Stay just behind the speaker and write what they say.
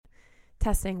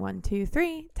Testing 1, 2,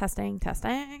 3. Testing.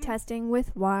 Testing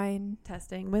with wine.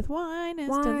 Testing with wine is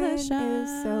Wine delicious.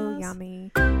 is so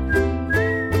yummy.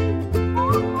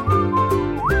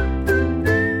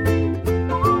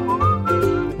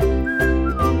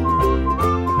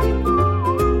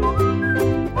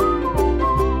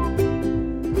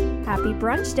 Happy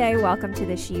brunch day. Welcome to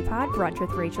the She Pod, Brunch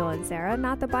with Rachel and Sarah,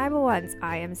 not the Bible ones.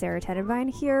 I am Sarah Tenenbein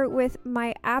here with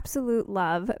my absolute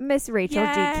love, Miss Rachel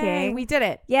G. King. We did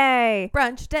it. Yay.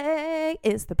 Brunch day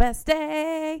is the best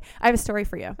day. I have a story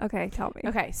for you. Okay, tell me.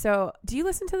 Okay, so do you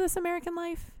listen to This American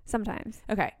Life? Sometimes.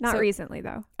 Okay. Not so, recently,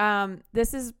 though.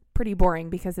 This is pretty boring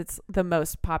because it's the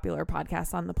most popular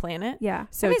podcast on the planet. Yeah.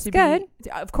 So I mean, it's good.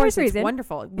 Of course, There's it's reason.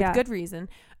 wonderful with good reason.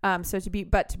 So to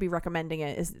be recommending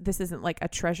it this isn't like a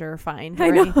treasure find or I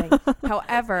know. anything.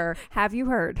 However, Have you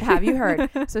heard?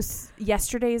 So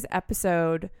yesterday's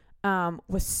episode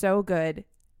was so good.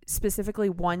 Specifically,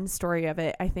 one story of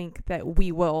it, I think that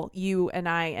you and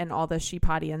I and all the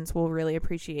Sheepodians will really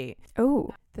appreciate.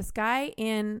 Oh. This guy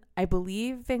in, I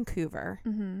believe, Vancouver.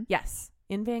 Mm-hmm. Yes,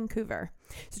 in Vancouver.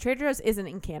 So Trader Joe's isn't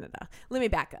in Canada. Let me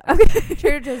back up. Okay.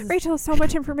 Trader Joe's. Rachel, so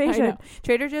much I information. know.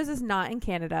 Trader Joe's is not in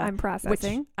Canada. I'm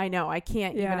processing. Which I know. I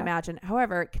can't even imagine.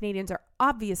 However, Canadians are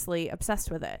obviously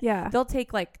obsessed with it. Yeah. They'll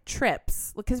take like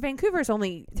trips because Vancouver's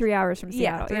only 3 hours from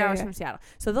Seattle. 3 hours from Seattle.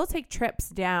 So they'll take trips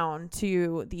down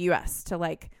to the U.S. to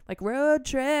like road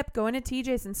trip, go into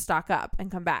TJ's and stock up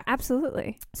and come back.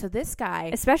 Absolutely. So this guy,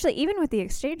 especially even with the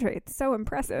exchange rate, it's so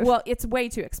impressive. well, it's way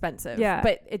too expensive. Yeah.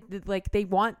 But they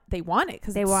want it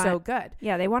because it's so good.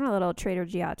 Yeah, they want a little Trader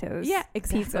Giotto's. Yeah,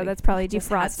 exactly. Pizza that's probably Just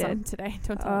had some defrosted today.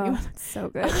 Don't tell anyone. It's so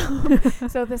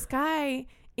good. So this guy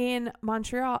in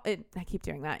Montreal, I keep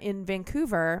doing that, in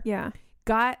Vancouver,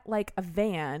 got like a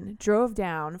van, drove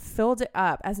down, filled it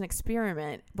up as an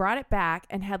experiment, brought it back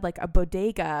and had like a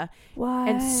bodega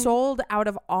and sold out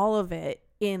of all of it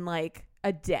in like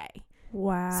a day.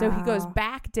 Wow. So he goes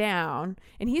back down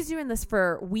and he's doing this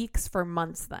for weeks, for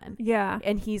months then. Yeah.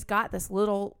 And he's got this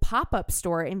little pop-up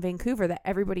store in Vancouver that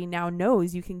everybody now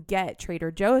knows you can get Trader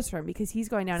Joe's from because he's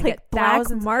going down and get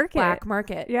thousands. Black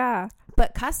market. Yeah.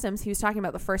 But customs, he was talking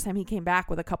about the first time he came back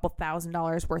with a couple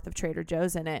 $1,000s worth of Trader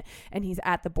Joe's in it. And he's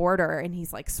at the border and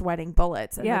he's like sweating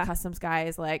bullets. And the customs guy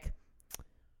is like,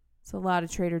 it's a lot of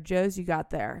Trader Joe's you got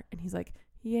there. And he's like,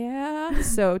 yeah.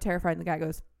 So terrified. And the guy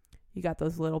goes, you got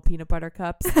those little peanut butter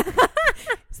cups?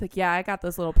 He's like, yeah, I got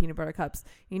those little peanut butter cups.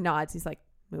 He nods. He's like,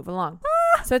 move along.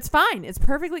 So it's fine. It's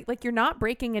perfectly, like, you're not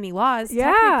breaking any laws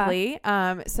technically.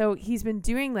 So he's been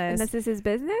doing this. And this is his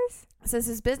business? This is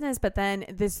his business, but then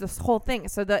there's this whole thing.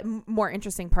 So the more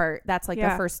interesting part, that's like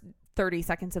the first 30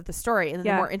 seconds of the story. And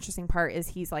then the more interesting part is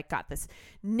he's like got this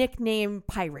nickname,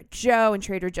 Pirate Joe, and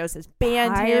Trader Joe's has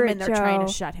banned him and they're trying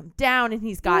to shut him down. And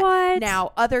he's got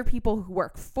now other people who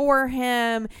work for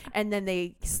him. And then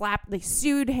they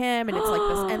sued him. And it's like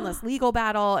this endless legal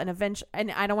battle. And eventually,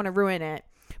 and I don't want to ruin it,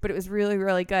 but it was really,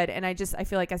 really good. And I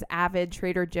feel like as avid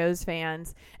Trader Joe's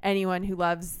fans, anyone who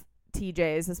loves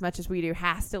TJ's as much as we do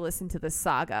has to listen to this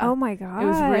saga. Oh my god, it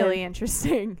was really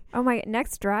interesting. Oh my,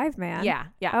 next drive, man. Yeah.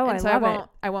 Oh, and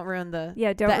I won't ruin the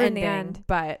don't ruin ending, the end,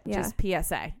 but just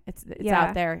PSA, it's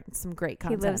out there. It's some great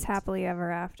content. He lives happily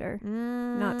ever after.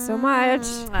 Not so much.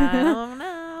 I don't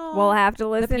know. We'll have to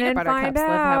listen and find out. Live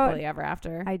happily ever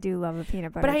after. I do love a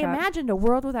peanut butter cup. But I imagined a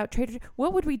world without Trader Joe's.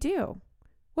 What would we do?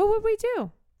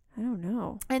 I don't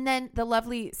know. And then the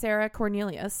lovely Sarah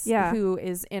Cornelius, who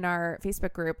is in our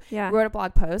Facebook group, wrote a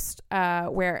blog post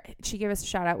where she gave us a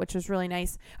shout out, which was really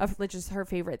nice, of which is her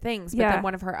favorite things. But then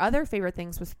one of her other favorite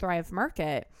things was Thrive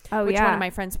Market, which one of my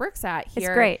friends works at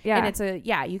here. It's great. Yeah. And it's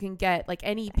you can get like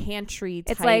any pantry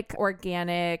type, it's like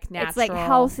organic, natural. It's like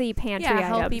healthy pantry items.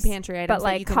 Healthy pantry items. But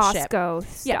like Costco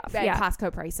stuff. Yeah.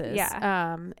 Costco prices.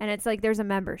 Yeah. And it's like there's a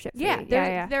membership fee.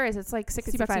 There is. It's like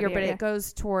 $60 a year, but it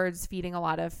goes towards feeding a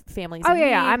lot of families. Oh,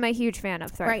 yeah. I'm a huge fan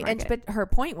of Thrive Market. But her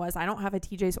point was, I don't have a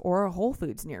TJ's or a Whole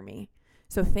Foods near me.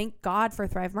 So thank God for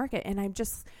Thrive Market. And I'm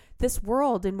just, this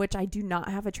world in which I do not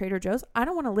have a Trader Joe's, I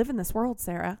don't want to live in this world,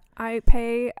 Sarah. I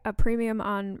pay a premium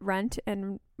on rent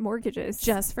and mortgages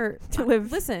just to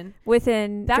live within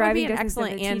that would driving be an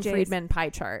excellent Anne Friedman pie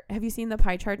chart. Have you seen the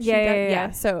pie chart?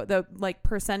 Yeah. So the like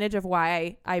percentage of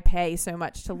why I pay so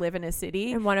much to live in a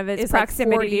city, and one of its is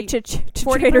proximity like to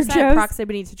Trader Joe's.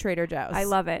 Proximity to Trader Joe's. I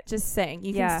love it. Just saying,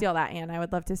 you can steal that, Anne. I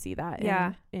would love to see that.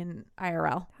 In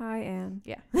IRL. Hi, Anne.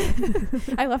 Yeah.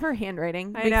 I love her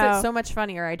handwriting. I Makes know. it so much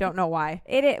funnier. I don't know why.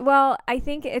 Well, I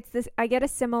think it's this. I get a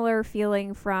similar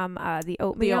feeling from the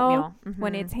oatmeal.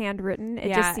 When it's handwritten.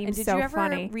 It just seems so funny.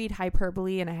 Did you ever read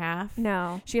Hyperbole and a Half?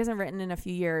 No. She hasn't written in a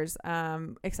few years,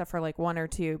 except for like one or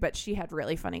two, but she had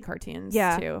really funny cartoons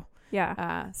too.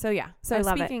 Yeah. So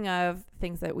speaking of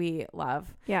things that we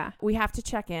love, we have to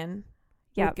check in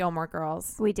with Gilmore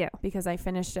Girls. We do. Because I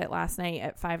finished it last night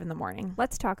at 5 a.m.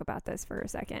 Let's talk about this for a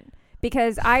second.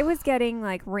 Because I was getting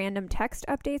like random text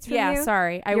updates from you. Yeah,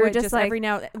 sorry. I were would just like, every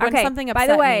now when something upset me.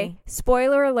 By the way,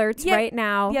 spoiler alerts right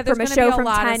now from a show from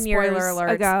 10 years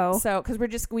ago. So, because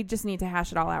we just need to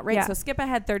hash it all out, right? Yeah. So skip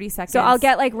ahead 30 seconds. So I'll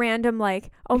get like random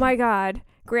like, oh my God,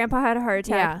 Grandpa had a heart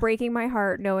attack, breaking my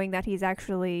heart knowing that he's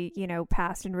actually,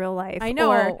 passed in real life. I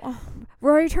know. Or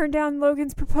Rory turned down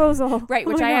Logan's proposal. Right,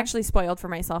 which I actually spoiled for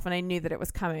myself, and I knew that it was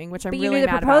coming, which I'm really mad about. But you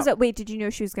knew the proposal. Wait, did you know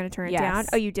she was going to turn it down?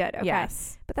 Oh, you did? Okay.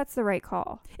 Yes. But that's the right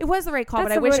call. It was the right call,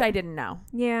 but I wish I didn't know.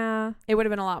 Yeah. It would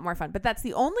have been a lot more fun. But that's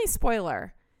the only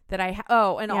spoiler that I...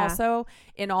 also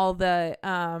in all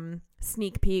the...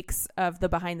 sneak peeks of the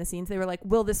behind the scenes, they were like,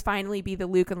 will this finally be the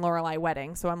Luke and Lorelai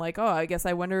wedding? So I'm like, I guess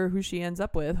I wonder who she ends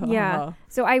up with. Yeah.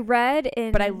 So I read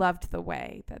but I loved the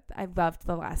way that I loved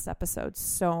the last episode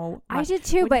so much. I did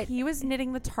too. When he was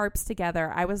knitting the tarps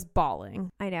together, I was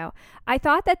bawling. I know. I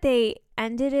thought that they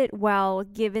ended it well,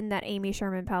 given that Amy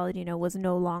Sherman Palladino was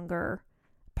no longer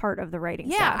part of the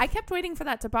writing staff. I kept waiting for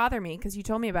that to bother me because you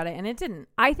told me about it and it didn't.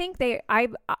 I think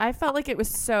I felt like it was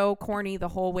so corny the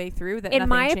whole way through that in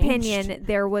my changed. opinion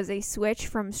there was a switch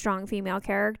from strong female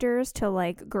characters to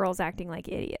like girls acting like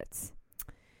idiots.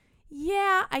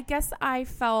 Yeah, I guess I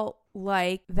felt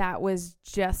like that was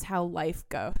just how life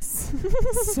goes.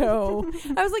 So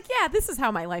I was like, yeah, this is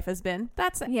how my life has been.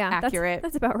 That's accurate.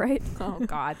 That's about right. Oh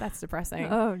God, that's depressing.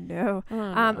 Oh no.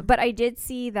 But I did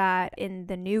see that in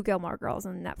the new Gilmore Girls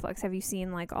on Netflix. Have you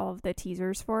seen like all of the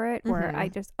teasers for it? Where I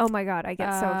just, oh my God, I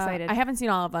get so excited. I haven't seen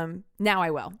all of them. Now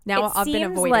I will. Now I've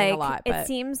been avoiding a lot. But it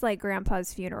seems like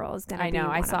Grandpa's funeral is going to be one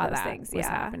I saw of those that things. was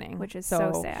happening, which is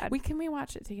so sad. Can we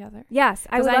watch it together? Yes,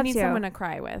 I would love to. I need someone to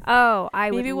cry with. Oh,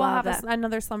 I would Maybe we'll have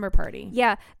another slumber party.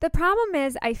 Yeah. The problem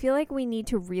is I feel like we need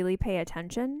to really pay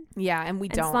attention. Yeah, and we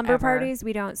don't. Slumber parties,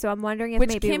 we don't. So I'm wondering if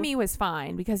maybe... Which Kimmy was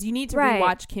fine because you need to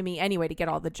rewatch Kimmy anyway to get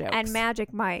all the jokes. And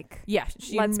Magic Mike. Yeah,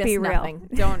 let's be nothing.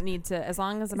 Don't need to. As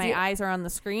long as my eyes are on the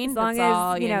screen, as long that's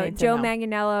all as, Joe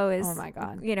Manganiello is, oh my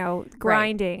God,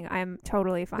 grinding, I'm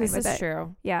totally fine with it. This is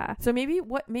true. Yeah. So maybe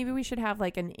we should have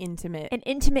like an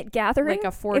intimate gathering, like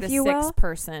a 4 to 6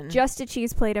 person. Just a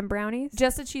cheese plate and brownies?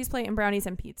 Just a cheese plate and brownies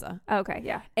and pizza. Okay,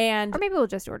 yeah. Or maybe we'll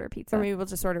just order pizza. Or maybe we'll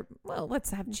just order,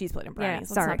 let's have cheese plate and brownies.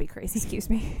 Let's not be crazy. Excuse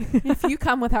me. If you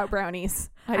come without brownies,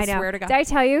 I swear to God. Did I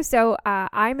tell you? So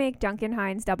I make Duncan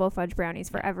Hines double fudge brownies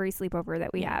for every sleepover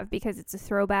that we have because it's a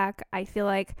throwback. I feel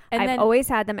like I've always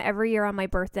had them every year on my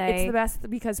birthday. It's the best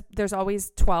because there's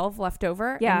always 12 left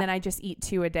over. Yeah. And then I just eat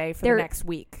 2 a day for the next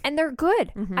week. And they're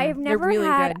good. Mm-hmm. I have never really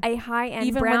had a high-end brownie.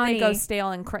 Even when they go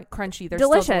stale and crunchy, they're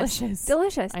delicious. Still delicious.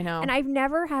 Delicious. I know. And I've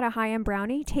never had a high-end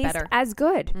brownie taste as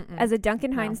good as a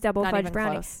Duncan Hines double fudge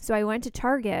brownie. Close. So I went to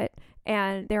Target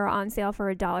and they were on sale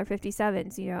for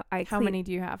 $1.57. So, how many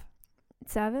do you have?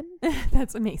 7.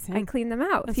 That's amazing. I cleaned them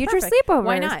out. That's Future perfect. sleepovers.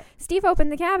 Why not? Steve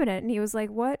opened the cabinet and he was like,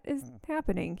 what is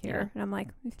happening here? Yeah. And I'm like,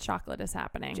 chocolate is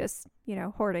happening. Just,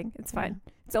 hoarding. It's fine.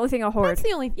 It's the only thing I hoard. That's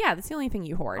the only thing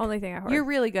you hoard. Only thing I hoard. You're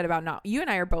really good about you and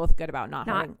I are both good about not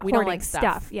hoarding. We don't like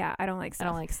stuff. Yeah, I don't like stuff. I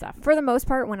don't like stuff. For the most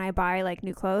part, when I buy like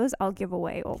new clothes, I'll give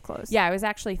away old clothes. Yeah, I was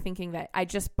actually thinking that I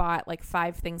just bought like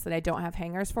 5 things that I don't have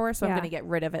hangers for, so I'm going to get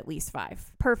rid of at least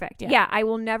 5. Perfect. Yeah, I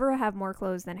will never have more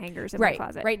clothes than hangers in my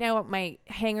closet. Right now, my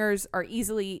hangers are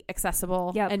easily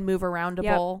accessible and move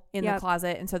aroundable in the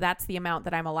closet, and so that's the amount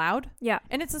that I'm allowed. Yeah.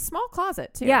 And it's a small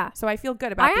closet too. Yeah. So I feel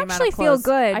good about the amount of clothes.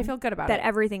 I feel good about that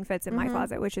it. Everything fits in my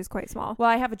closet, which is quite small. Well,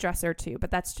 I have a dresser too,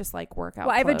 but that's just like workout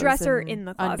I have a dresser in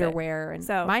the closet. Underwear, and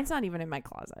so mine's not even in my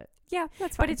closet. Yeah,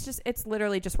 that's fine. But it's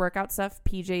literally just workout stuff,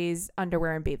 PJs,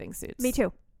 underwear, and bathing suits. Me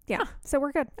too. Yeah. Huh. So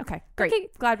we're good. Okay, great. Okay.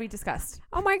 Glad we discussed.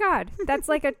 Oh my God. That's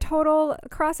like a total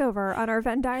crossover on our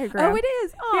Venn diagram. Oh, it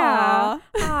is. Aww.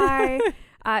 Yeah.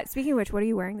 Hi. Speaking of which, what are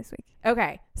you wearing this week?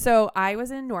 Okay. So I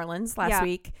was in New Orleans last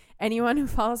week. Anyone who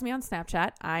follows me on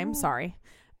Snapchat, I'm sorry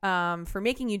for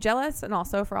making you jealous and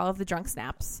also for all of the drunk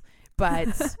snaps.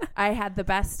 But I had the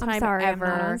best time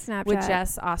ever with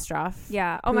Jess Ostroff.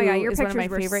 Yeah. Oh my God. Your pictures one of my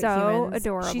were favorite so humans.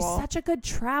 adorable. She's such a good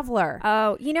traveler.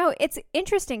 Oh, it's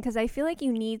interesting because I feel like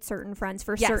you need certain friends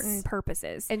for certain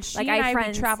purposes. And she and I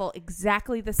would travel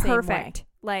exactly the same way.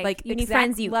 Like you need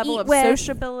friends you level eat of with.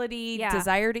 Sociability,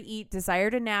 desire to eat, desire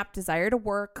to nap, desire to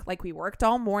work. Like we worked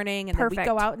all morning and then we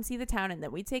go out and see the town and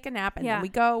then we take a nap and then we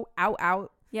go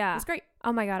out. Yeah. It was great.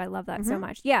 Oh my God. I love that so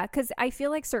much. Yeah. Because I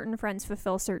feel like certain friends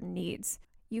fulfill certain needs.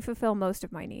 You fulfill most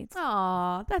of my needs.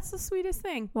 Aw, that's the sweetest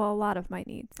thing. Well, a lot of my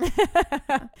needs.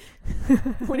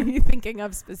 What are you thinking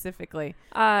of specifically?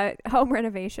 Home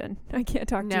renovation. I can't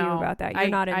talk to you about that. You're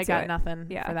not into it. I got nothing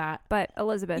for that. But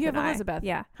Elizabeth You have Elizabeth.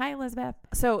 Yeah. Hi, Elizabeth.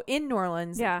 So in New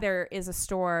Orleans, there is a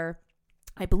store.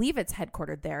 I believe it's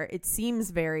headquartered there. It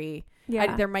seems very...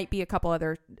 there might be a couple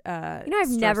other I've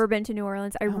never been to New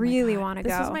Orleans. I really want to go.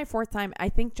 This is my 4th time. I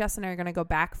think Jess and I are going to go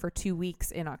back for 2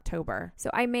 weeks in October. So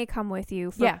I may come with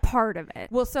you for part of it.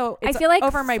 Well, so I feel like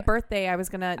over my birthday, I was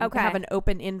going to have an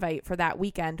open invite for that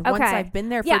weekend. Once I've been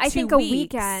there for 2 weeks. I think a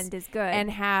weekend is good.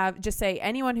 And just say,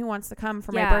 anyone who wants to come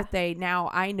for my birthday, now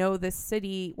I know this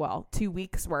city, 2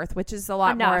 weeks worth, which is a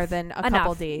lot more than a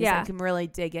couple days. Yeah. I can really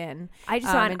dig in. I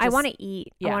want to eat.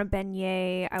 I want a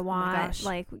beignet. I want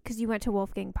because you went to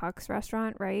Wolfgang Puck's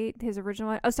restaurant, right? His original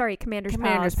one. Oh, sorry, Commander's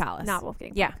Palace. Not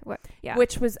Wolfgang Puck.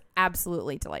 Which was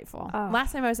absolutely delightful.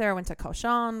 Last time I was there, I went to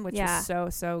Cochon, which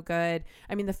was so good.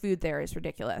 I mean, the food there is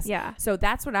ridiculous. Yeah. So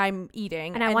that's what I'm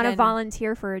eating. And I want to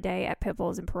volunteer for a day at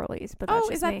Pitbull's and Pearlie's. But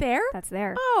that's is that there? That's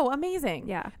there. Oh, amazing.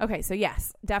 Yeah. Okay, so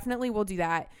yes, definitely we'll do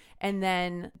that. And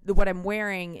then what I'm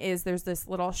wearing is there's this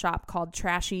little shop called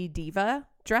Trashy Diva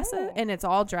dresses, and it's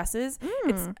all dresses.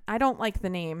 I don't like the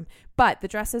name, but the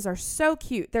dresses are so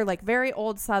cute. They're like very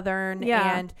old Southern,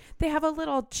 and they have a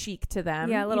little cheek to them.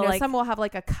 Yeah, a little some will have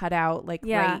like a cutout,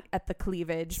 right at the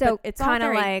cleavage. So but it's kind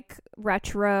of like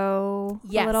retro,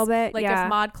 a little bit. Like if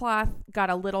ModCloth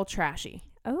got a little trashy.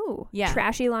 Oh, yeah.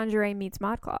 Trashy lingerie meets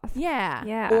ModCloth. Yeah.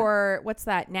 Yeah. Or what's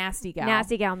that? Nasty Gal.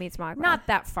 Nasty Gal meets ModCloth. Not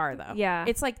that far, though. Yeah.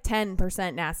 It's like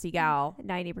 10% Nasty Gal.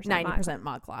 90%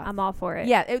 ModCloth. I'm all for it.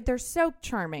 Yeah. They're so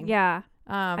charming. Yeah.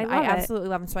 I absolutely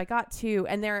love them. So I got 2,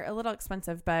 and they're a little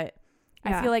expensive, but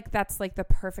I feel like that's like the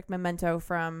perfect memento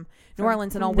from New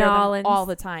Orleans, and I'll wear them all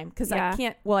the time because I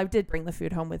can't. Well, I did bring the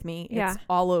food home with me. It's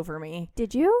all over me.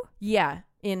 Did you? Yeah.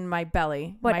 In my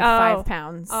belly, my 5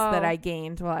 pounds that I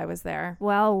gained while I was there.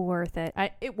 Well worth it.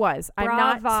 It was. I'm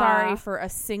not sorry for a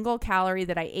single calorie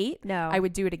that I ate. No. I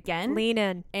would do it again. Lean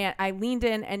in. And I leaned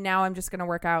in, and now I'm just going to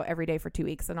work out every day for 2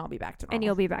 weeks, and I'll be back to normal. And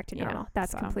you'll be back to normal.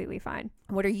 That's completely fine.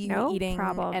 What are you eating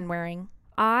and wearing?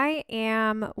 I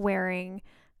am wearing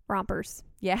rompers.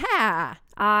 Yeah.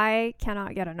 I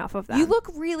cannot get enough of them. You look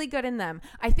really good in them.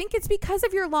 I think it's because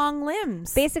of your long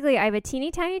limbs. Basically, I have a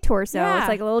teeny tiny torso. Yeah. It's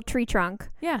like a little tree trunk.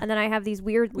 Yeah. And then I have these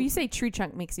weird... When you say tree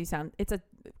trunk, makes you sound... It's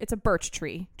a birch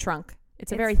tree trunk.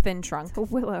 It's a very thin trunk. It's a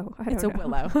willow. It's a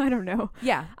willow. I don't know.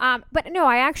 Yeah. But no,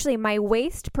 my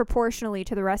waist proportionally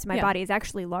to the rest of my body is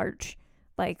actually large.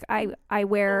 Like I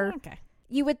wear... Okay.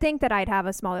 You would think that I'd have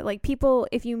a smaller... Like people,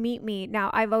 if you meet me...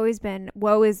 Now, I've always been...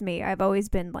 Woe is me. I've always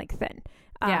been like thin.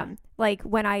 Like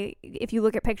if you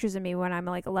look at pictures of me when I'm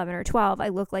like 11 or 12, I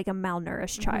look like a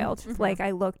malnourished child. Mm-hmm. Like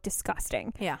I look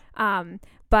disgusting. Yeah.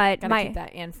 But gotta keep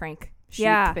that Anne Frank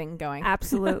chic thing going.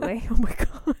 Absolutely. Oh my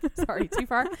God. Sorry, too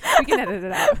far? We can edit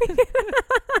it out.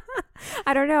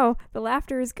 I don't know. The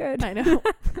laughter is good. I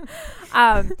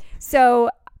know. So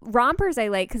rompers I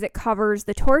like because it covers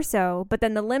the torso, but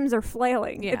then the limbs are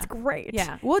flailing. It's great.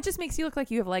 Yeah. Well, it just makes you look like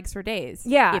you have legs for days.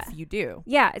 Yeah. If you do.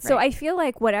 Yeah. So I feel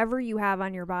like whatever you have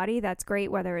on your body, that's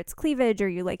great, whether it's cleavage or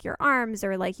you like your arms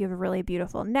or like you have a really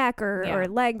beautiful neck or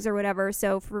legs or whatever.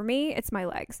 So for me, it's my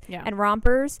legs. Yeah. And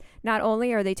rompers, not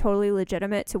only are they totally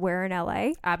legitimate to wear in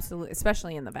LA. Absolutely.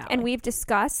 Especially in the Valley. And we've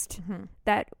discussed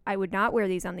that I would not wear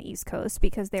these on the East Coast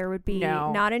because there would be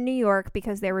not in New York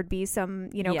because there would be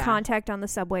some, contact on the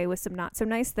subway with some not so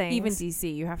nice things. Even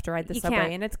DC, you have to ride the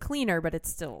subway and it's cleaner, but it's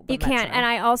still the you metro. Can't. And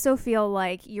I also feel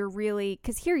like you're really,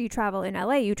 because here you travel in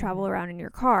LA, you travel around in your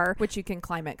car, which you can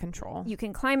climate control. You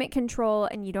can climate control,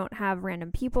 and you don't have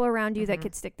random people around you that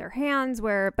could stick their hands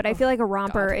where. But I feel like a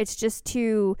romper, it's just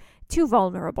too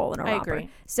vulnerable in a romper. Agree.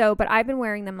 So, but I've been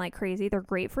wearing them like crazy. They're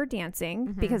great for dancing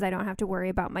because I don't have to worry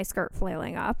about my skirt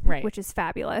flailing up, which is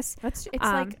fabulous.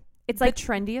 It's like the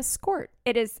trendiest skirt.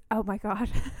 It is. Oh my God.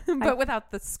 But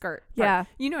without the skirt. Yeah.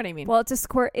 You know what I mean? Well, it's a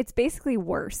skirt. It's basically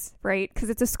worse, right? Because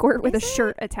it's a skirt with a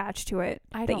shirt attached to it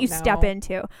that you step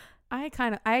into.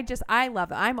 I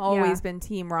love it. I'm always been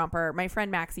team romper. My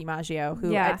friend Maxie Maggio,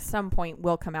 who at some point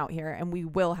will come out here and we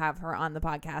will have her on the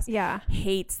podcast,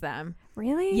 hates them.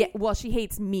 Really? Yeah. Well, she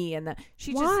hates me and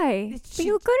why? But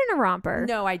you look good in a romper.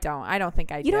 No, I don't. I don't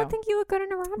think I do. You don't think you look good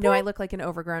in a romper? No, I look like an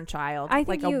overgrown child. I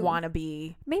think like a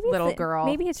wannabe little girl.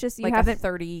 Maybe it's just you like haven't a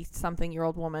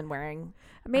 30-something-year-old woman wearing.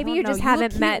 Maybe you just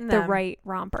haven't met the right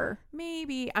romper.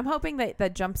 Maybe. I'm hoping that the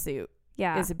jumpsuit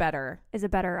is a better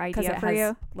idea for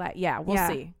you. Yeah, we'll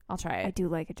see. I'll try it. I do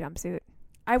like a jumpsuit.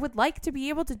 I would like to be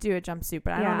able to do a jumpsuit,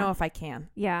 but I don't know if I can.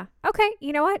 Yeah. Okay.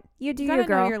 You know what? You do your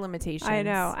girl. Know your limitations. I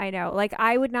know. Like,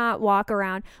 I would not walk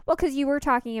around. Well, because you were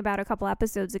talking about a couple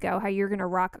episodes ago how you're going to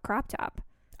rock a crop top.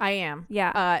 I am.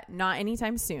 Yeah. Not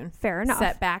anytime soon. Fair enough.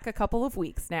 Set back a couple of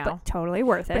weeks now. But totally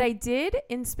worth it. But I did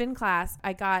in spin class.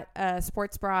 I got a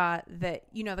sports bra that,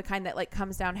 you know, the kind that like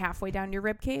comes down halfway down your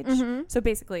rib cage. Mm-hmm. So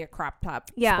basically a crop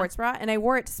top sports bra. And I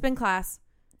wore it to spin class.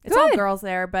 It's all girls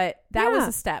there, but that was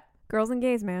a step. Girls and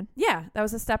gays, man. Yeah, that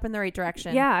was a step in the right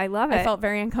direction. Yeah, I love it. I felt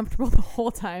very uncomfortable the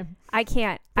whole time. I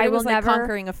can't. But I will never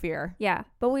conquering a fear. Yeah,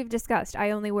 but we've discussed.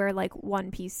 I only wear like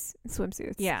one-piece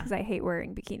swimsuits. Yeah, because I hate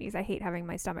wearing bikinis. I hate having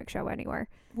my stomach show anywhere.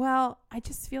 Well, I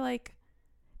just feel like.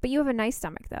 But you have a nice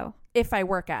stomach, though. If I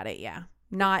work at it, yeah.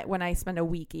 Not when I spend a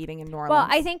week eating in New Orleans. Well,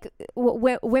 I think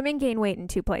women gain weight in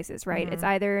two places, right? Mm-hmm. It's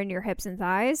either in your hips and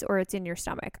thighs or it's in your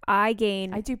stomach. I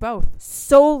do both.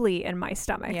 Solely in my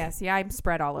stomach. Yes, yeah, I'm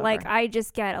spread all over. Like, I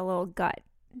just get a little gut.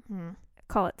 Mm-hmm.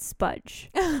 Call it Spudge.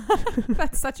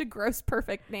 That's such a gross,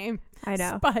 perfect name. I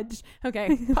know. Spudge.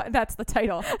 Okay, that's the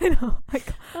title. I know.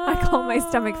 I call my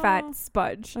stomach fat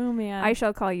Spudge. Oh, man. I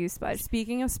shall call you Spudge.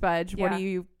 Speaking of Spudge, what are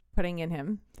you putting in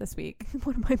him this week?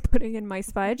 What am I putting in my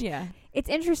Spudge? Yeah. It's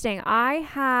interesting.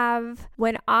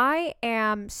 When I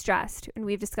am stressed, and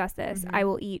we've discussed this, I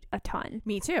will eat a ton.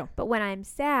 Me too. But when I'm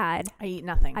sad, I eat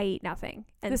nothing.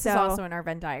 And this is also in our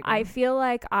Venn diagram. I feel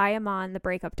like I am on the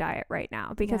breakup diet right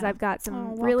now because I've got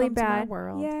some really bad. To my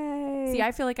world. Yay. See,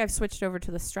 I feel like I've switched over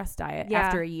to the stress diet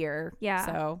after a year. Yeah.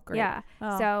 So great. Yeah.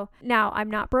 Oh. So now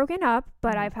I'm not broken up,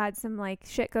 but I've had some like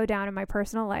shit go down in my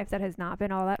personal life that has not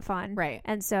been all that fun. Right.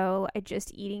 And so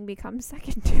eating becomes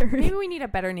secondary. Maybe we need a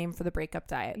better name for the breakup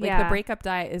diet. Like the breakup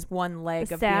diet is one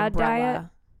leg of the umbrella. Diet.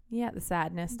 Yeah, the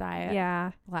sadness diet.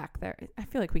 Yeah. Lack there. I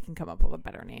feel like we can come up with a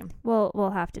better name.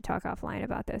 We'll have to talk offline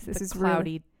about this. This is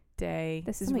cloudy day.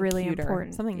 This is really cuter.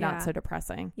 important. Something not so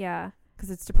depressing. Yeah. Because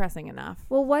it's depressing enough.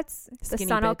 Well, what's Skinny the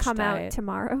sun will come diet. out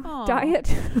tomorrow diet?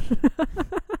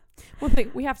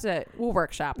 We'll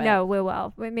workshop it. No, we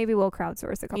will. Maybe we'll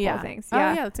crowdsource a couple of things. Yeah.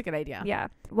 Oh, yeah, that's a good idea. Yeah.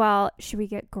 Well, should we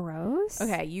get gross?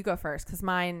 Okay, you go first because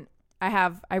mine.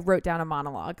 I wrote down a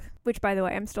monologue. Which, by the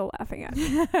way, I'm still laughing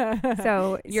at.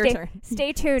 So your turn.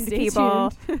 Stay tuned,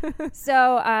 people.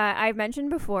 So I've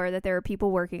mentioned before that there are people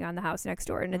working on the house next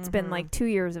door, and it's been like 2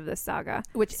 years of this saga.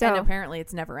 And apparently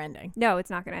it's never ending. No,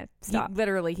 it's not going to stop.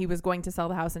 He was going to sell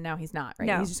the house, and now he's not, right?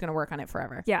 No. He's just going to work on it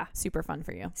forever. Yeah. Super fun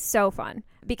for you. So fun.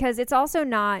 Because it's also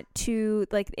not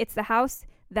it's the house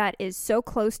that is so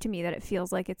close to me that it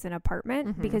feels like it's an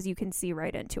apartment because you can see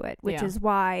right into it, which is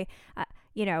why...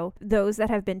 those that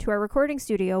have been to our recording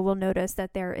studio will notice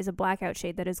that there is a blackout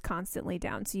shade that is constantly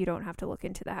down, so you don't have to look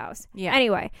into the house. Yeah.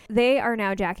 Anyway, they are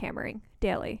now jackhammering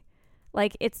daily.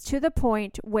 Like, it's to the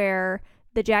point where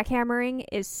the jackhammering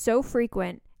is so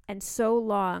frequent and so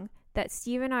long that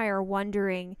Steve and I are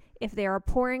wondering if they are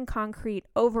pouring concrete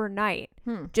overnight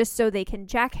just so they can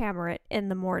jackhammer it in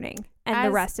the morning and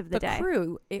the rest of the day.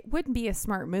 Crew, it wouldn't be a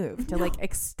smart move to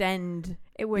extend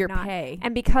your pay.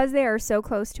 And because they are so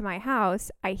close to my house,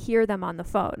 I hear them on the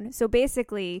phone. So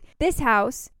basically, this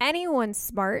house, anyone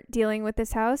smart dealing with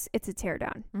this house, it's a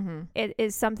teardown. Mm-hmm. It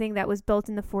is something that was built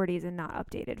in the 40s and not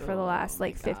updated for the last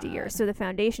 50 years. So the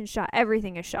foundation shot,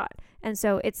 everything is shot. And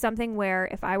so it's something where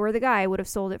if I were the guy, I would have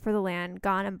sold it for the land,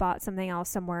 gone and bought something else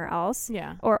somewhere else.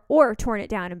 Yeah. Or torn it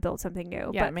down and built something new.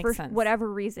 Yeah, but it makes for sense.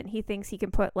 Whatever reason, he thinks he can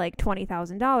put like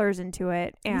 $20,000 into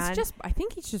it. And I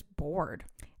think he's just bored.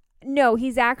 No,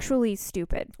 he's actually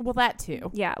stupid. Well, that too.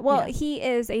 Yeah. Well, he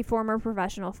is a former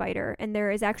professional fighter, and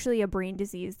there is actually a brain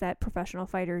disease that professional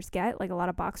fighters get. Like, a lot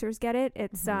of boxers get it.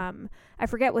 It's I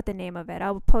forget what the name of it.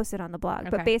 I'll post it on the blog. Okay.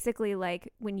 But basically,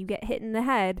 like, when you get hit in the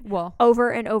head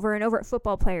over and over and over,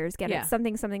 football players get it.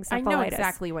 Something encephalitis. I know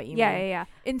exactly what you mean. Yeah.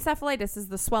 Encephalitis is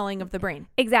the swelling of the brain.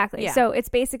 Exactly. Yeah. So it's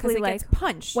basically it like gets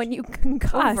punched when you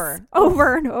concuss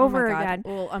over and over again.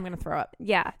 Well, I'm gonna throw up.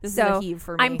 Yeah. This is a heave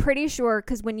for me. I'm pretty sure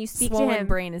because when you speak Swollen to him,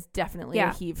 brain is definitely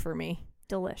a heave for me.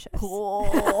 Delicious.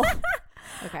 Cool.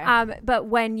 Okay. But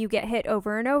when you get hit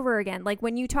over and over again, like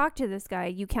when you talk to this guy,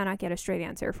 you cannot get a straight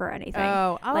answer for anything.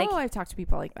 I've talked to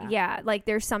people like that. Yeah, like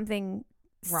there's something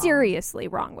seriously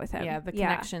wrong with him. Yeah, the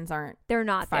connections aren't. They're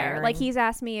not firing. there. Like, he's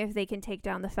asked me if they can take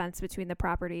down the fence between the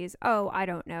properties. Oh, I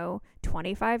don't know,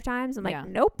 25 times. I'm like,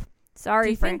 nope. Sorry,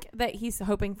 Do you Frank. think that he's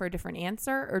hoping for a different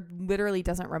answer or literally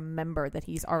doesn't remember that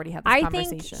he's already had this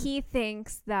conversation? I think he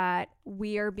thinks that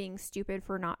we are being stupid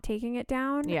for not taking it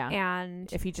down. Yeah.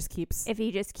 And if he just keeps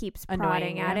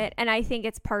prodding at it. And I think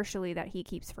it's partially that he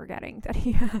keeps forgetting that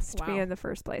he asked me in the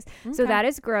first place. Okay. So that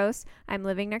is gross. I'm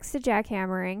living next to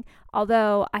jackhammering.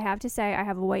 Although I have to say I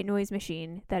have a white noise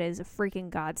machine that is a freaking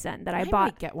godsend that I bought.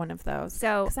 Might get one of those.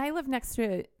 So because I live next to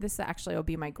it. This actually will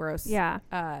be my gross. Yeah.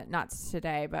 Not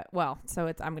today, but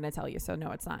so I'm going to tell you. So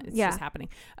no, it's not. It's just happening.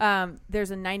 There's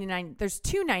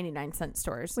two 99-cent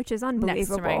stores, which is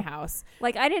unbelievable, next to my house.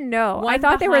 Like I didn't know. I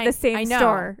thought they were the same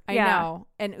store. I know.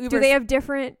 And Uber's, do they have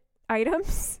different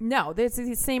items? No, there's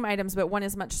the same items, but one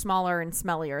is much smaller and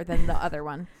smellier than the other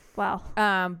one. Wow.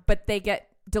 But they get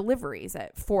deliveries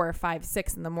at 4, 5,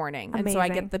 6 in the morning. Amazing. And so I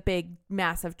get the big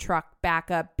massive truck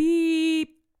back up,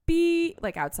 beep, beep,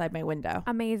 like outside my window.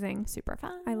 Amazing. Super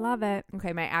fun. I love it.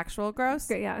 Okay, my actual gross.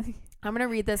 Good, yeah. I'm going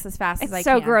to read this as fast as I It's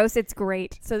can. so gross. It's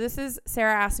great. So this is,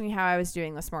 Sarah asked me how I was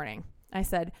doing this morning. I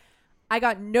said, I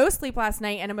got no sleep last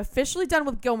night and I'm officially done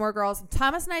with Gilmore Girls.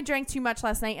 Thomas and I drank too much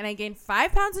last night and I gained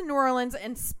 5 pounds in New Orleans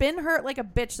and spin hurt like a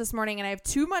bitch this morning and I have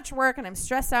too much work and I'm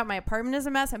stressed out. My apartment is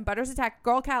a mess and Butters attacked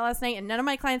Girl Cat last night and none of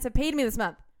my clients have paid me this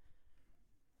month.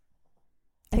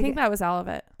 I think that was all of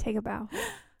it. Take a bow.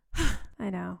 I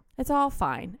know. It's all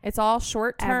fine. It's all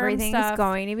short-term Everything's stuff.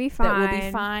 Going to be fine. That will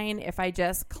be fine if I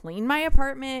just clean my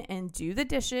apartment and do the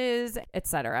dishes,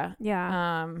 etc.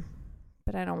 Yeah.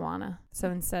 But I don't want to.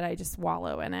 So instead, I just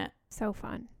wallow in it. So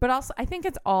fun. But also, I think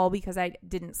it's all because I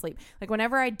didn't sleep. Like,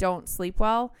 whenever I don't sleep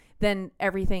well, then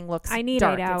everything looks dark. 8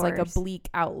 hours. It's like a bleak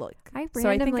outlook. I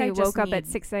randomly woke up at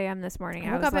 6 a.m. this morning.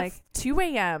 I woke up at 2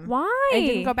 a.m. Why? I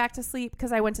didn't go back to sleep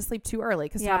because I went to sleep too early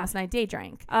because Thomas and I day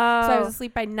drank. Oh. So I was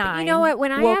asleep by 9. But you know what?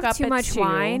 When I have too much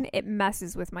wine, it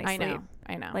messes with my sleep.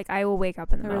 I know. Like, I will wake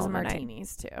up in the middle of the night. There was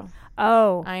martinis, too.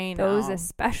 Oh. I know. Those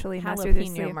especially mess with your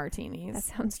sleep. Jalapeno martinis. That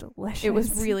sounds delicious. It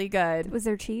was really good. Was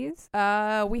there cheese?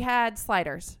 We had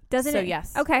sliders. Doesn't it?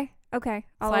 Yes. Okay.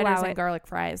 I'll sliders allow and it. garlic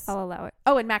fries. I'll allow it.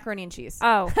 Oh, and macaroni and cheese.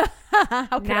 Oh.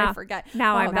 How could I forget?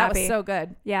 Now I'm that happy. Was so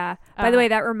good. Yeah. By the way,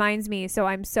 that reminds me. So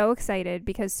I'm so excited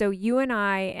because you and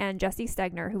I and Jesse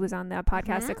Stegner, who was on the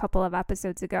podcast a couple of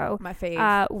episodes ago. My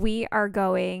fave. We are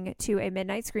going to a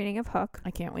midnight screening of Hook.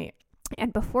 I can't wait.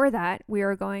 And before that, we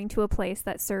are going to a place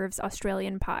that serves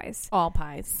Australian pies. All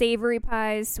pies. Savory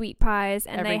pies, sweet pies.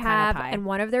 And Every they have, kind of pie. and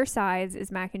one of their sides is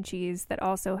mac and cheese that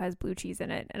also has blue cheese in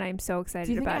it. And I'm so excited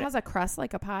about it. Do you think it has a crust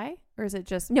like a pie? Or is it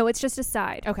just... No, it's just a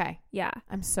side. Okay. Yeah.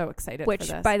 I'm so excited for this.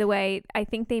 Which, by the way, I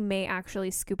think they may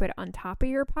actually scoop it on top of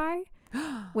your pie,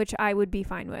 which I would be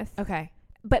fine with. Okay.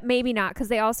 But maybe not, because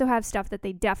they also have stuff that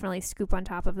they definitely scoop on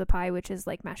top of the pie, which is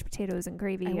like mashed potatoes and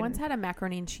gravy. I once had a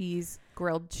macaroni and cheese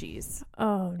grilled cheese.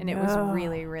 Oh, and it was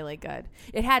really, really good.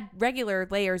 It had regular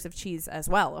layers of cheese as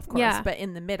well, of course. Yeah. But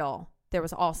in the middle, there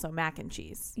was also mac and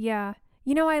cheese. Yeah.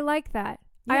 You know, I like that.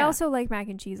 Yeah. I also like mac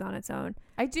and cheese on its own.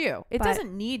 I do. It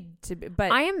doesn't need to be,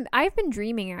 but I've been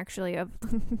dreaming actually of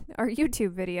our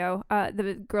YouTube video,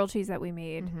 the grilled cheese that we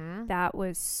made. Mm-hmm. That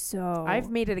was so...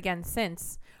 I've made it again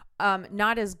since.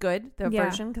 Not as good, the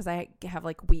version, because I have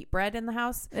like wheat bread in the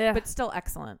house, but still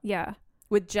excellent. Yeah.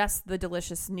 With just the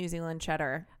delicious New Zealand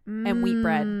cheddar and wheat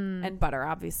bread and butter,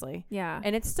 obviously. Yeah.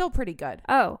 And it's still pretty good.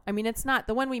 Oh. I mean, it's not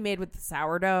the one we made with the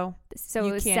sourdough. So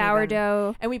it was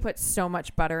sourdough. And we put so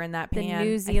much butter in that pan. The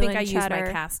New Zealand I think I cheddar. used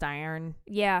my cast iron.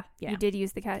 Yeah. You did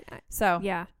use the So.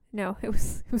 Yeah. No, it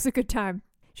was a good time.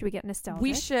 Should we get nostalgic?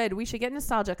 We should get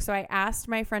nostalgic. So I asked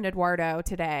my friend Eduardo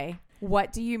today,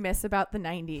 what do you miss about the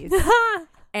 90s?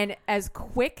 And as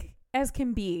quick as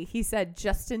can be, he said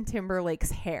Justin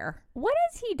Timberlake's hair. What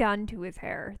has he done to his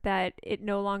hair that it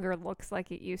no longer looks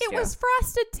like it used to? It was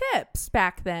frosted tips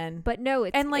back then. But no,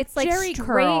 it's like Jerry straight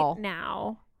curl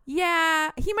now.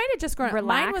 Yeah, he might have just grown.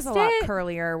 Mine was a lot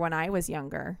curlier when I was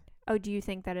younger. Oh, do you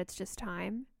think that it's just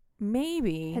time?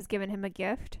 Maybe. Has given him a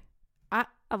gift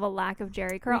of a lack of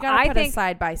Jerry curl. We gotta put it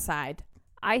side by side.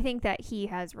 I think that he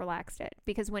has relaxed it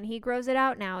because when he grows it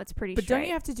out now, it's pretty straight. But don't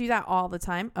you have to do that all the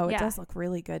time? Oh, it does look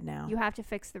really good now. You have to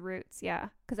fix the roots, yeah.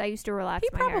 Because I used to relax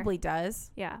my hair. He probably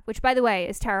does. Yeah, which by the way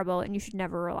is terrible, and you should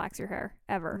never relax your hair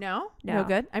ever. No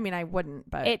good. I mean, I wouldn't,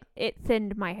 but it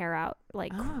thinned my hair out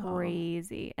like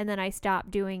crazy, and then I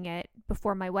stopped doing it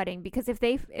before my wedding because if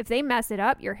they mess it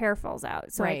up, your hair falls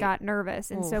out. So I got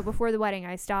nervous, and so before the wedding,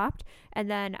 I stopped. And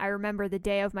then I remember the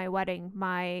day of my wedding,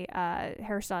 my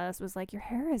hairstylist was like, "Your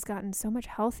hair has gotten so much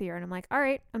healthier," and I'm like, "All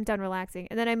right, I'm done relaxing."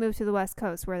 And then I moved to the West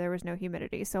Coast where there was no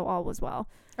humidity, so all was well.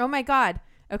 Oh my God.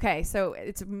 Okay, so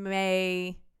it's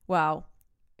May. Well,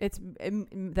 it's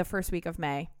the first week of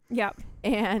May. Yep.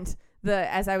 And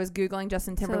as I was Googling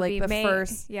Justin Timberlake, the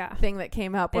first thing that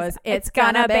came up was it's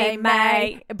gonna be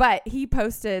May. But he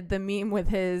posted the meme with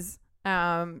his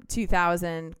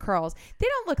 2000 curls. They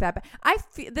don't look that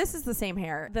bad. This is the same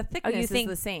hair. The thickness is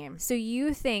the same. So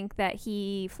you think that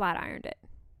he flat ironed it?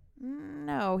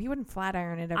 No, he wouldn't flat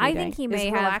iron it every day. I think he may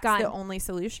have gotten the only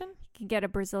solution. He can get a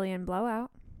Brazilian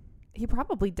blowout. He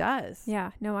probably does.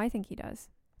 Yeah. No, I think he does.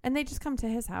 And they just come to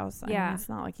his house. I mean, it's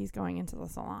not like he's going into the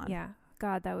salon. Yeah.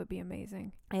 God, that would be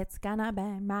amazing. It's gonna be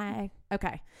my...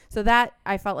 Okay. So that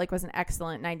I felt like was an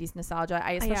excellent 90s nostalgia.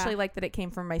 I especially like that it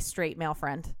came from my straight male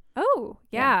friend. Oh,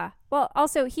 yeah. Well,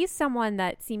 also, he's someone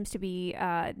that seems to be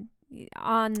on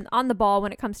the ball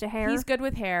when it comes to hair. He's good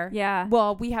with hair. Yeah.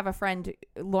 Well, we have a friend,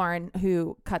 Lauren,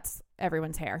 who cuts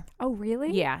everyone's hair. Oh,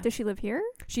 really? Yeah. Does she live here?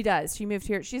 She does. She moved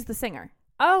here. She's the singer.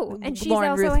 Oh, and she's Lauren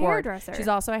also Ruth a hairdresser. Ward. She's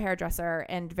also a hairdresser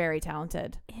and very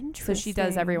talented. Interesting. So she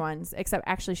does everyone's, except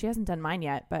actually she hasn't done mine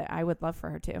yet, but I would love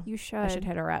for her to. You should. I should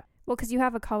hit her up. Well, because you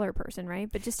have a color person,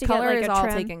 right? But just to color get like is a all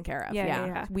trim. taken care of.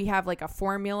 Yeah. We have like a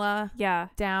formula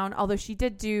down, although she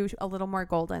did do a little more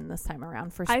golden this time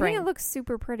around for spring. I think it looks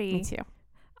super pretty. Me too.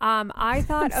 I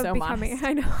thought of becoming modest.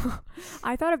 I know.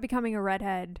 I thought of becoming a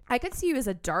redhead. I could see you as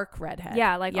a dark redhead.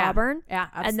 Yeah, like Auburn. Yeah,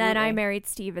 absolutely. And then I married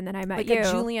Steve and then I met like you. Like a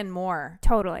Julianne Moore.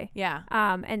 Totally. Yeah.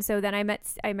 And so then I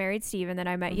married Steve and then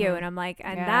I met you and I'm like,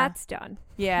 and that's done.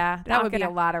 Yeah, that would be a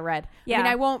lot of red. Yeah. I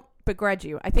mean, I won't begrudge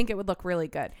you. I think it would look really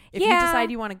good. If you decide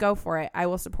you want to go for it, I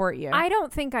will support you. I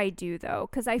don't think I do though,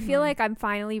 because I feel like I'm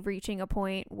finally reaching a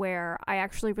point where I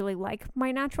actually really like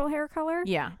my natural hair color.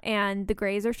 Yeah. And the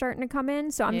grays are starting to come in,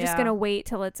 so I'm just gonna wait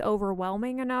till it's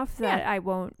overwhelming enough that I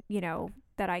won't,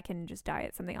 that I can just dye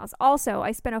it something else. Also,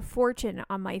 I spent a fortune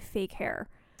on my fake hair.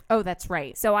 Oh, that's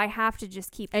right. So I have to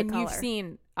just keep the color. And you've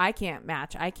seen, I can't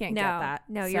match. I can't get that.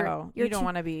 No, so you don't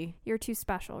want to be. You're too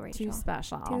special, Rachel. Too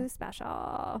special. Too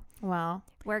special. Well,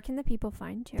 where can the people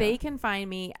find you? They can find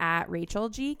me at Rachel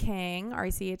G. King,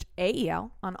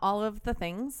 RCHAEL, on all of the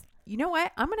things. You know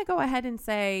what? I'm going to go ahead and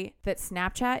say that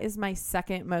Snapchat is my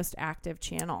second most active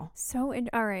channel.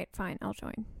 All right, fine. I'll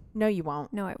join. No, you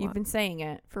won't. No, I won't. You've been saying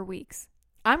it. For weeks.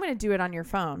 I'm going to do it on your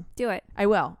phone. Do it. I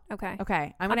will. Okay.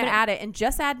 I'm going to add it and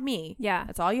just add me. Yeah.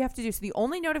 That's all you have to do. So the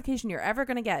only notification you're ever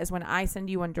going to get is when I send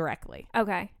you one directly.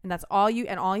 Okay. And that's all you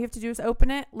have to do is open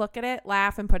it, look at it,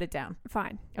 laugh, and put it down.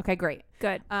 Fine. Okay, great.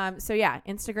 Good. So yeah,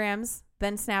 Instagrams,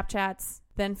 then Snapchats,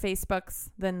 then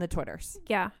Facebooks, then the Twitters.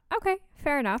 Yeah. Okay.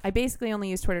 Fair enough. I basically only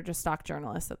use Twitter to stalk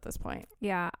journalists at this point.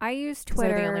 Yeah. I use Twitter.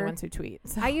 They're the only ones who tweet.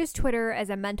 So. I use Twitter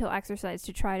as a mental exercise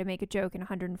to try to make a joke in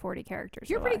 140 characters.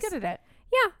 You're pretty good at it.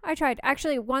 Yeah, I tried.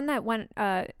 Actually, one that went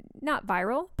not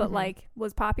viral, but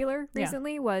was popular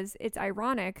recently was, it's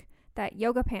ironic that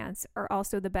yoga pants are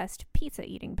also the best pizza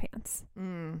eating pants.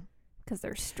 Because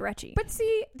they're stretchy. But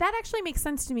see, that actually makes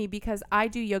sense to me because I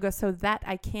do yoga so that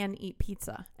I can eat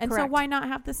pizza. And Correct. So why not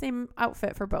have the same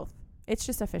outfit for both? It's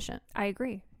just efficient. I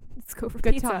agree. Let's go for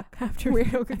Good pizza talk. after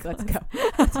yoga class. Let's go.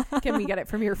 Can we get it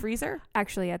from your freezer?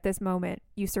 Actually, at this moment,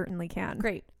 you certainly can.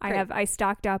 Great. I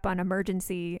stocked up on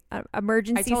emergency I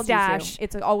told stash. You to.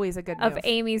 It's always a good move. Of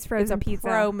Amy's frozen it's a pizza.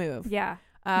 Pro move. Yeah.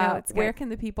 It's where can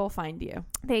the people find you?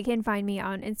 They can find me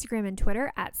on Instagram and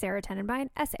Twitter at Sarah Tenenbein,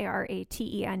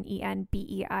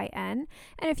 SaraTenenbein. And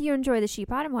if you enjoy the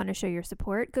Shepod and want to show your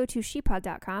support, go to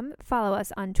shepod.com. Follow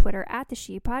us on Twitter at the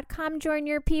Shepod. Come join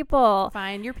your people.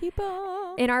 Find your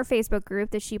people. In our Facebook group,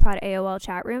 the Shepod AOL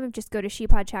chat room, just go to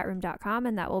shepodchatroom.com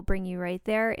and that will bring you right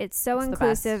there. It's so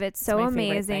inclusive. It's so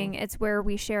amazing. It's where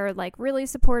we share like really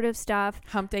supportive stuff.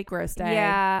 Hump Day Gross Day.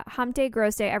 Yeah. Hump Day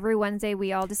Gross Day. Every Wednesday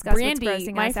we all discuss what's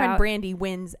grossing my friend out. Brandy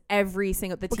wins every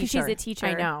single teacher. Because she's a teacher.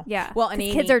 I know. Yeah. Well, and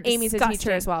Amy's a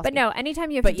teacher as well. But no,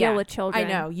 anytime you have to deal with children. I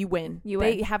know. You win.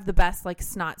 They have the best like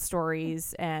snot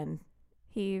stories and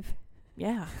heave.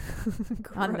 Yeah.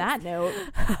 On that note,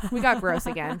 we got gross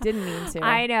again. Didn't mean to.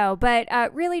 I know. But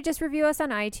really just review us on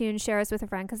iTunes. Share us with a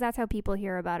friend because that's how people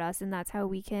hear about us and that's how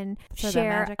we can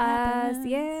share us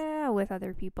with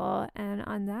other people. And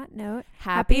on that note,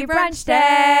 happy brunch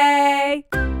day!